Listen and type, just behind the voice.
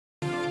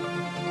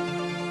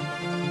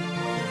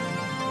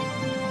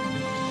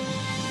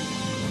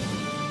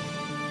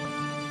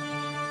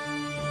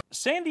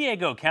San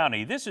Diego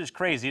County, this is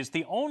crazy. It's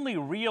the only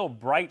real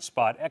bright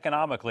spot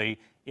economically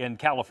in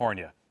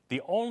California.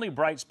 The only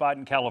bright spot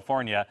in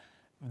California,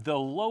 the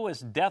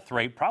lowest death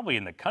rate probably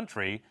in the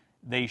country.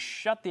 They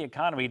shut the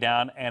economy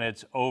down and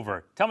it's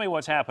over. Tell me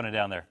what's happening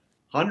down there.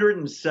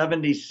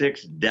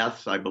 176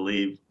 deaths, I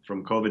believe,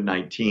 from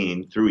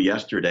COVID-19 through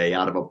yesterday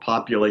out of a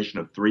population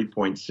of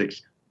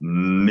 3.6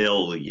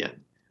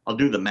 million. I'll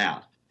do the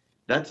math.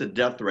 That's a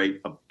death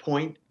rate of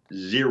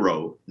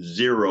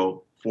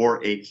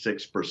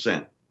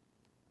 0.00486%.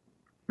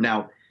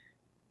 Now,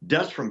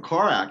 deaths from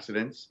car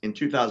accidents in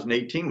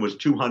 2018 was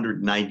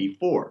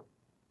 294.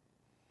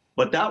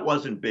 But that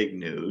wasn't big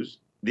news.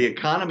 The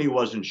economy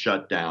wasn't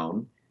shut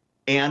down,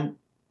 and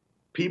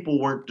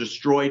people weren't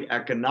destroyed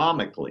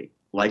economically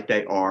like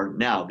they are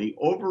now. The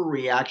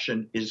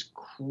overreaction is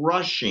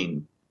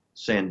crushing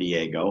San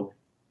Diego,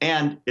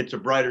 and it's a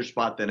brighter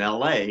spot than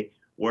LA,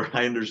 where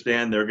I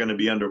understand they're going to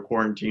be under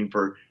quarantine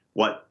for,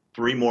 what,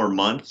 3 more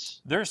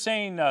months? They're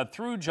saying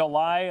through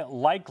July,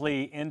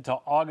 likely into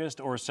August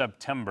or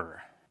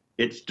September.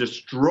 It's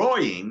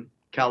destroying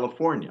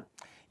California.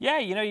 Yeah,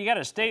 you know, you got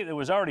a state that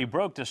was already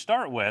broke to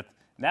start with.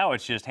 Now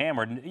it's just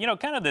hammered. You know,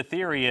 kind of the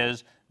theory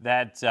is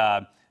that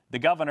the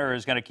governor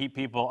is going to keep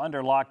people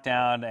under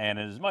lockdown and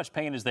in as much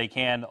pain as they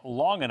can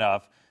long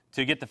enough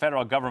to get the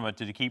federal government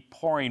to keep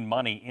pouring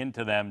money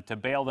into them to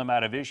bail them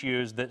out of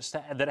issues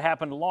that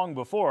happened long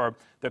before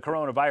the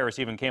coronavirus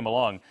even came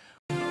along.